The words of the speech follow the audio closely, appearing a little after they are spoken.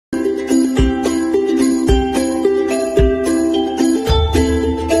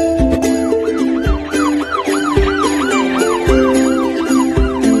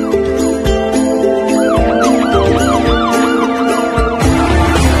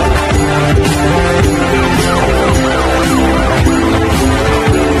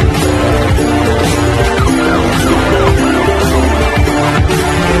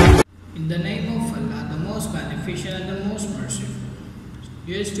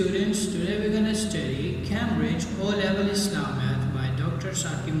students, today we're going to study Cambridge O-Level Islam Math by Dr.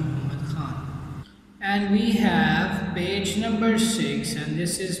 Muhammad Khan. And we have page number 6 and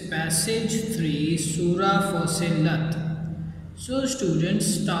this is passage 3, Surah Fussilat. So students,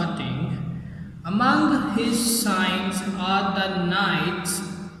 starting, among his signs are the night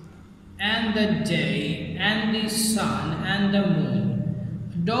and the day and the sun and the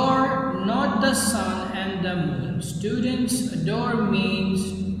moon. Adore not the sun and the moon. Students, adore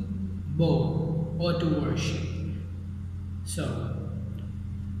means bow or to worship.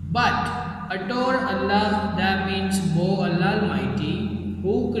 But adore Allah, that means bow Allah Almighty,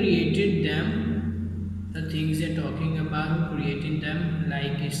 who created them. The things they're talking about, who created them,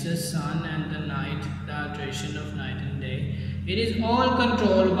 like it's the sun and the night, the alteration of night and day. It is all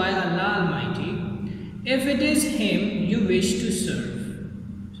controlled by Allah Almighty. If it is Him you wish to serve.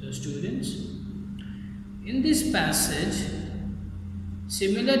 So students, in this passage,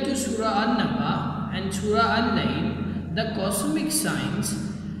 similar to Surah An-Naba and Surah Al-Layl, the cosmic signs,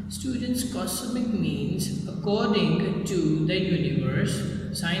 students, cosmic means according to the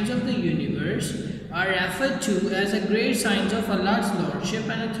universe, signs of the universe are referred to as a great signs of Allah's lordship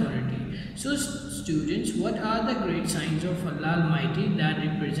and authority. So students, what are the great signs of Allah Almighty that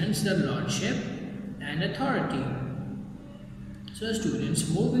represents the lordship and authority? So students,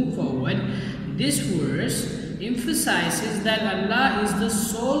 moving forward, this verse emphasizes that Allah is the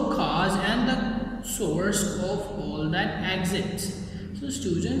sole cause and the source of all that exists. So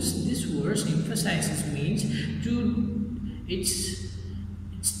students, this verse emphasizes means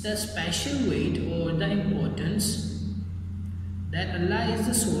it's the special weight or the importance that Allah is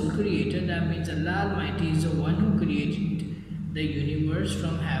the sole creator. That means Allah Almighty is the one who created the universe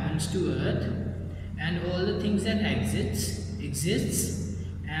from heavens to earth and all the things that exists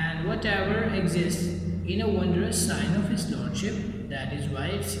and whatever exists in a wondrous sign of His lordship. That is why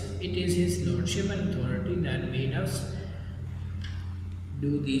it is His lordship and authority that made us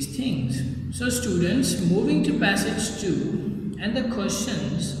do these things. So students, moving to passage 2 and the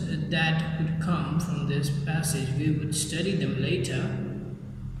questions that could come from this passage, we would study them later.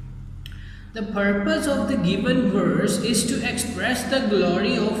 The purpose of the given verse is to express the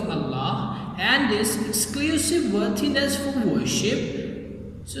glory of Allah and His exclusive worthiness for worship.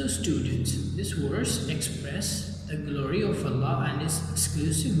 So students, this verse expresses the glory of Allah and His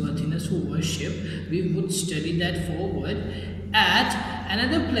exclusive worthiness for worship. We would study that forward. At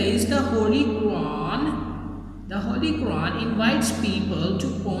another place, the Holy Quran invites people to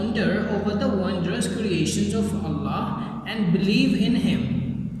ponder over the wondrous creations of Allah and believe in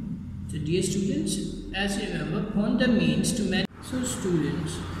Him. So dear students, as you remember, ponder means to meditate. So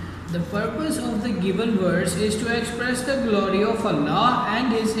students, the purpose of the given verse is to express the glory of Allah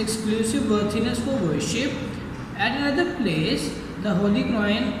and His exclusive worthiness for worship. At another place, the Holy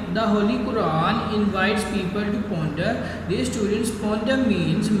Quran invites people to ponder. Dear students, ponder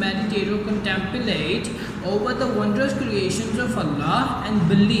means meditate or contemplate over the wondrous creations of Allah and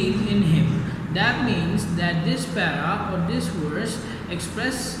believe in Him. That means that this para or this verse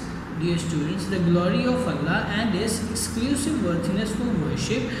expresses, dear students, the glory of Allah and His exclusive worthiness for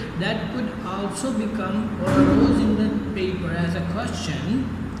worship. That could also become or arose in the paper as a question.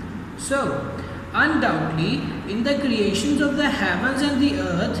 So, undoubtedly, in the creations of the heavens and the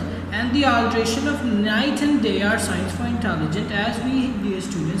earth and the alteration of night and day are signs for intelligence, as we, dear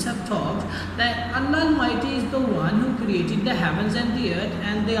students, have taught that Allah Almighty is the one who created the heavens and the earth,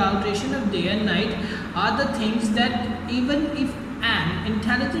 and the alteration of day and night are the things that even if an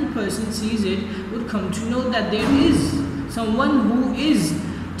intelligent person sees it, would come to know that there is someone who is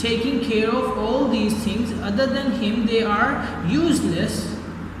taking care of all these things. Other than Him, they are useless.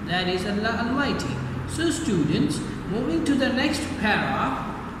 That is Allah Almighty. So students, moving to the next para,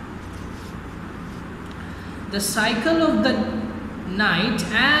 the cycle of the night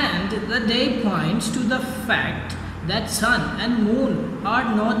and the day points to the fact that sun and moon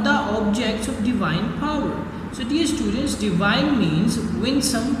are not the objects of divine power. So dear students, divine means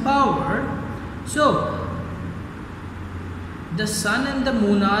winsome power. So the sun and the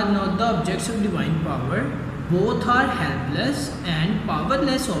moon are not the objects of divine power. Both are helpless and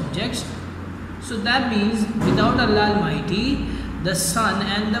powerless objects. So that means without Allah Almighty, the sun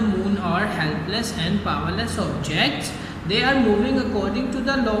and the moon are helpless and powerless objects. They are moving according to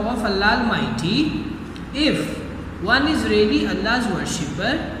the law of Allah Almighty. If one is really Allah's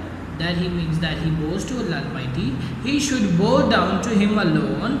worshipper, that he means that he bows to Allah Almighty, he should bow down to Him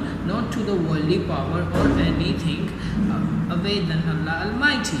alone, not to the worldly power or anything other than Allah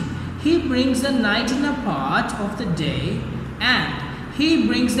Almighty. He brings the night in a part of the day, and He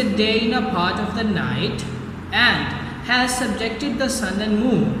brings the day in a part of the night, and has subjected the sun and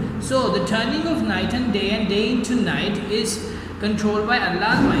moon. So the turning of night and day into night is controlled by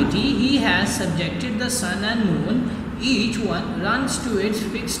Allah Almighty. He has subjected the sun and moon. Each one runs to its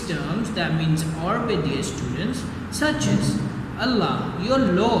fixed terms, that means orbit, dear students, such as Allah, your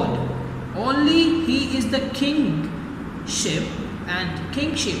Lord. Only He is the kingship,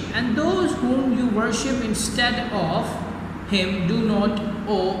 and those whom you worship instead of Him do not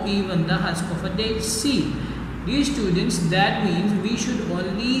owe even the husk of a date seed. Dear students, that means we should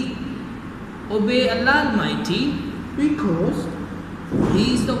only obey Allah Almighty because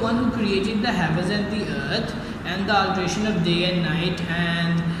He is the one who created the heavens and the earth, and the alteration of day and night,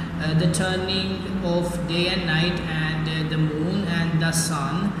 and the turning of day and night, and the moon and the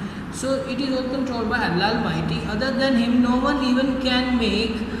sun. So it is all controlled by Allah Almighty. Other than Him, no one even can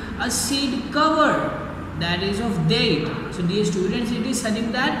make a seed cover that is of date. So dear students, it is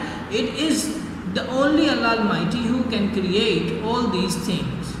saying that it is the only Allah Almighty who can create all these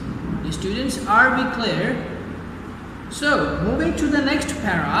things. The students, are we clear? So moving to the next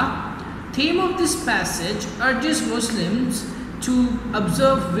para, theme of this passage urges Muslims to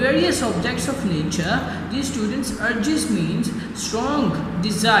observe various objects of nature. These students, urges means strong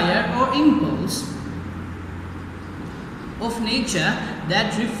desire or impulse of nature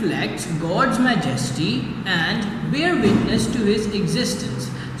that reflects God's majesty and bear witness to His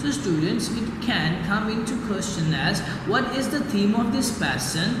existence. So students, it can come into question as what is the theme of this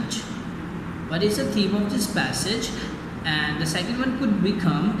passage? What is the theme of this passage? And the second one could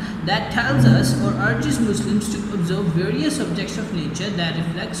become that tells us or urges Muslims to observe various objects of nature that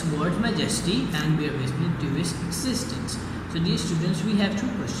reflects God's majesty and bear witness to His existence. So dear students, we have two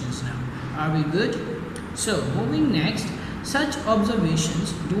questions now. Are we good? So moving next, such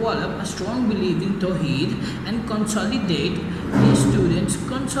observations develop a strong belief in Tawheed and consolidate. Dear students,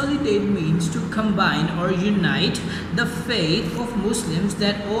 consolidate means to combine or unite the faith of Muslims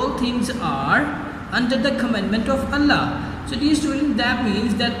that all things are under the commandment of Allah. So dear students, that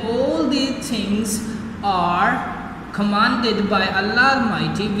means that all these things are commanded by Allah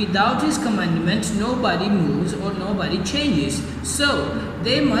Almighty. Without His commandments, nobody moves or nobody changes. So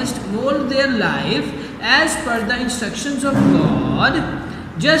they must mold their life as per the instructions of God,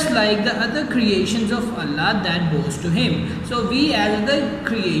 just like the other creations of Allah that bows to Him. So we as other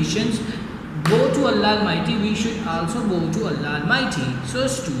creations bow to Allah Almighty, we should also bow to Allah Almighty. So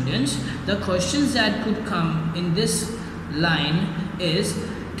students, the questions that could come in this line is,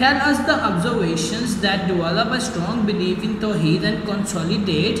 tell us the observations that develop a strong belief in Tawheed and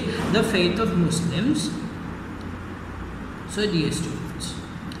consolidate the faith of Muslims. So dear students,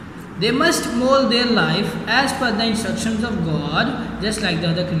 they must mold their life as per the instructions of God, just like the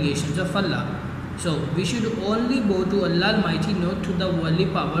other creations of Allah. So we should only bow to Allah Almighty, not to the worldly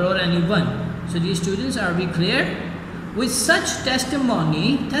power or anyone. So dear students, are we clear? With such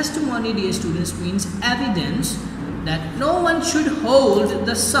testimony, dear students, means evidence that no one should hold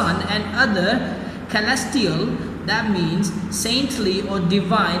the sun and other celestial, that means saintly or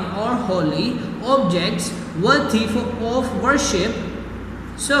divine or holy objects worthy of worship.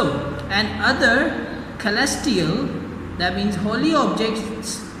 So, and other celestial, that means holy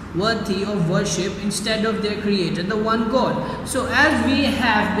objects worthy of worship instead of their creator, the one God. So as we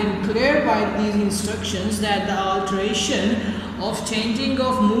have been clear by these instructions that the alteration of changing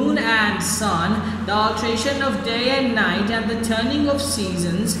of moon and sun, the alteration of day and night, and the turning of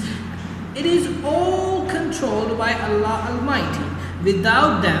seasons, it is all controlled by Allah Almighty.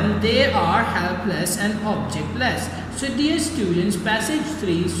 Without them, they are helpless and objectless. So dear students, passage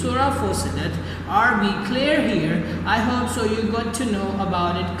 3, Surah Fussilat, are we clear here? I hope so you got to know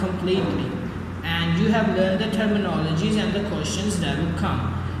about it completely. And you have learned the terminologies and the questions that will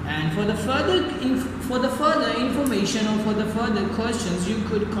come. And for the further information or for the further questions, you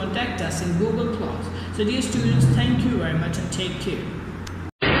could contact us in Google Class. So dear students, thank you very much and take care.